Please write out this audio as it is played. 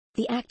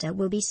The actor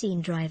will be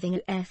seen driving a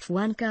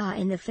F1 car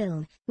in the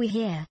film, we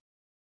hear.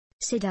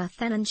 Siddharth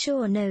Anand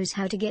sure knows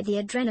how to get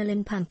the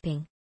adrenaline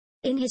pumping.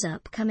 In his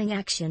upcoming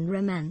action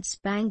romance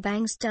Bang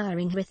Bang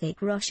starring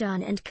Hrithik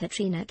Roshan and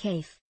Katrina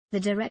Kaif, the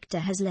director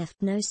has left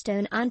no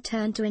stone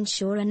unturned to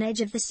ensure an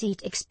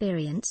edge-of-the-seat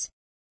experience.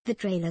 The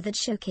trailer that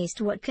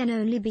showcased what can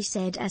only be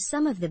said as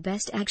some of the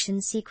best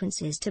action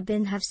sequences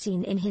to have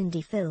seen in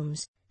Hindi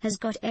films, has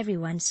got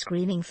everyone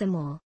screaming for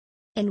more.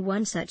 In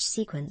one such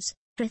sequence,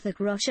 Hrithik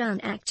Roshan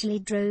actually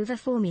drove a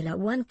Formula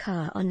One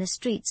car on the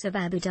streets of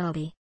Abu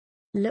Dhabi.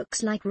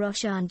 Looks like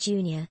Roshan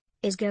Jr.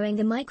 is going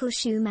the Michael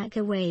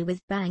Schumacher way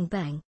with Bang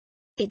Bang.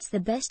 It's the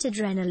best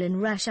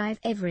adrenaline rush I've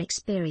ever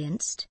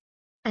experienced.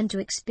 And to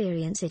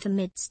experience it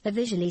amidst the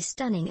visually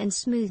stunning and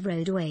smooth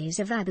roadways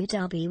of Abu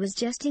Dhabi was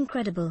just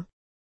incredible.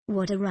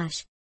 What a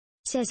rush,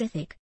 says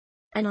Hrithik.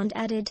 Anand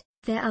added,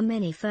 there are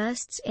many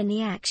firsts in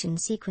the action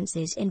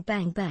sequences in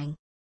Bang Bang.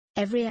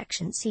 Every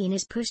action scene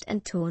is pushed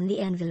and torn the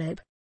envelope.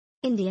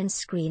 Indian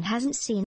screen hasn't seen